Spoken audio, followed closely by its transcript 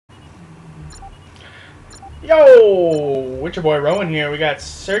Yo, it's your boy RoaN here. We got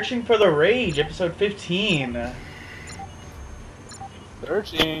Searching for the Rage, episode 15.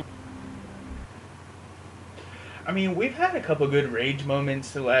 Searching. I mean, we've had a couple good rage moments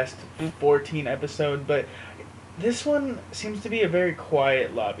the last 14 episodes, but this one seems to be a very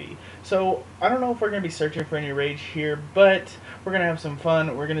quiet lobby. So, I don't know if we're going to be searching for any rage here, but we're going to have some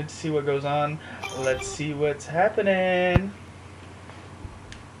fun. We're going to see what goes on. Let's see what's happening.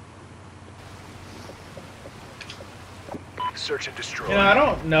 Search and destroy. You know, I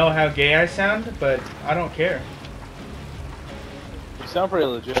don't know how gay I sound, but I don't care. You sound pretty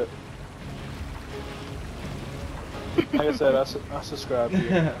legit. Like I said, I subscribe to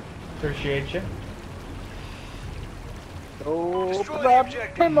you. Appreciate you. Oh, Destroy the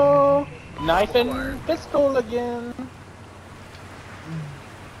objective. Primo! Knife and pistol again.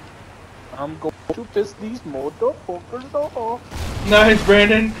 I'm going to piss these motherfuckers off. Nice,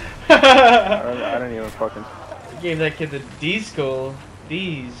 Brandon. I didn't even fucking. Gave that kid the D skull.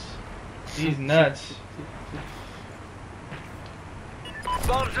 These nuts.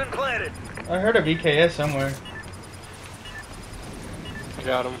 Bombs been planted. I heard of EKS somewhere.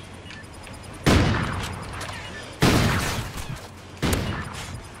 Got him.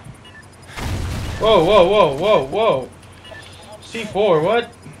 Whoa, whoa, whoa, whoa, whoa. C4,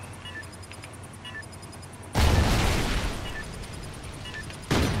 what?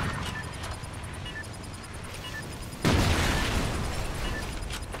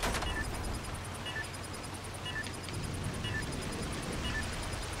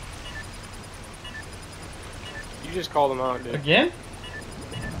 You just called him out, dude. Again?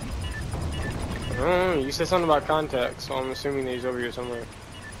 You said something about contact, so I'm assuming that he's over here somewhere.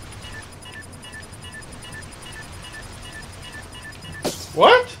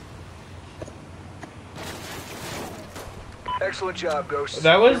 What? Excellent job, Ghost.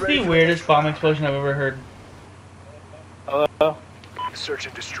 That was Get ready the for weirdest next bomb round. explosion I've ever heard. Hello? Search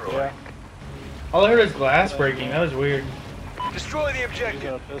and destroy. Yeah. All I heard was glass breaking. That was weird. Destroy the You objective.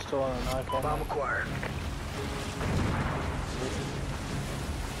 got a pistol and a knife on Bomb me. acquired.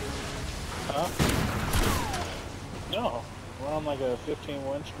 Huh? No. We're on like a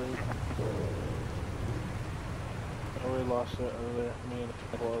 15-win streak. Oh, we lost it earlier. Me and a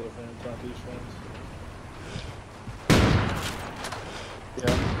couple other fans, not these fans.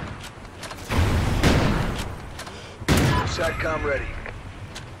 Yeah. SATCOM ready.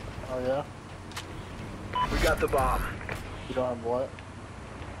 Oh yeah? We got the bomb. You don't have what?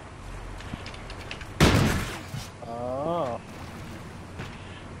 Oh.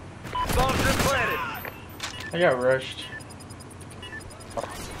 Bombs been planted. I got rushed.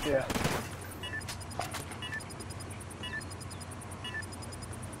 Yeah.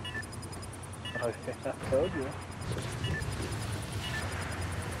 Okay, I told you.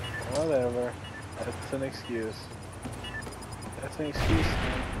 Whatever. That's an excuse. That's an excuse.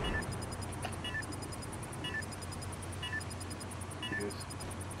 Excuse.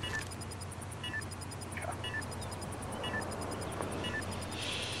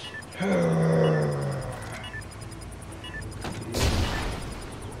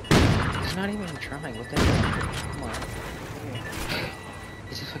 He's not even trying. What the hell? Come on.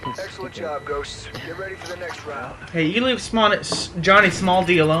 He's just fucking Excellent stupid. job, Ghost. Get ready for the next round. Hey, you leave Johnny Small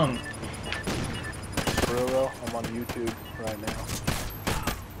D alone. For real though, I'm on YouTube right now.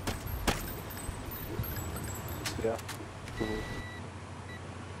 Yeah. Cool.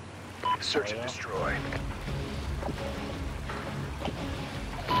 Search Oh, and yeah? destroy.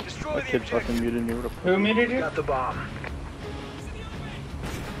 Destroy That the kid fucking objective. muted me. Who muted We you? got the bomb.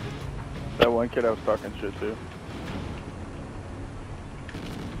 That one kid I was talking shit to.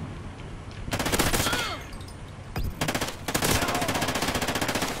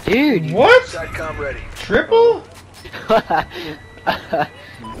 Dude! What? SATCOM ready. Triple? Bombs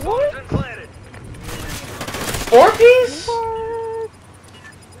been planted. 4 piece?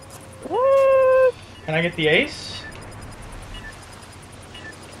 What? Can I get the ace?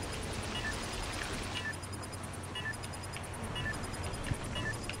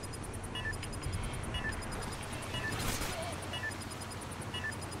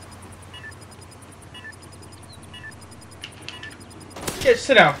 Yeah,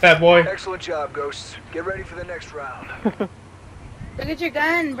 sit down, fat boy. Excellent job, Ghost. Get ready for the next round. Look at your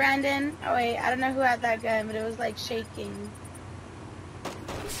gun, Brandon. Oh wait, I don't know who had that gun, but it was like shaking.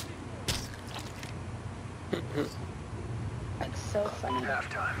 Like so funny.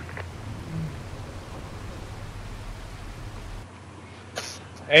 Halftime.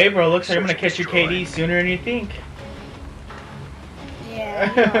 Hey, bro, looks like I'm gonna catch your KD sooner than you think. Yeah,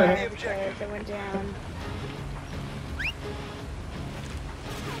 you know, I was there if it went down.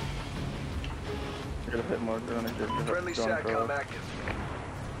 should have hit more drone. I should have Friendly gone SATCOM across. active.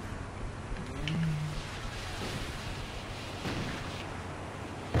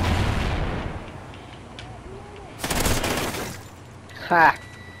 Ha!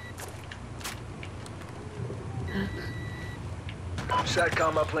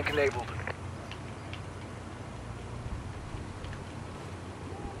 SATCOM uplink enabled.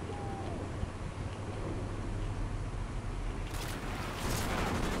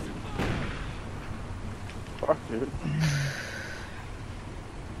 Fuck, dude.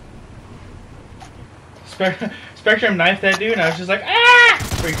 Spectrum knifed that dude, and I was just like, ah!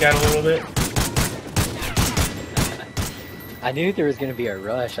 Freaked out a little bit. I knew there was gonna be a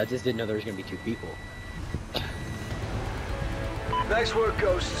rush, I just didn't know there was gonna be 2 people. Nice work,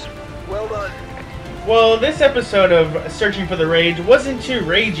 Ghosts. Well done. Well, this episode of Searching for the Rage wasn't too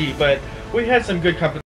ragey, but we had some good company.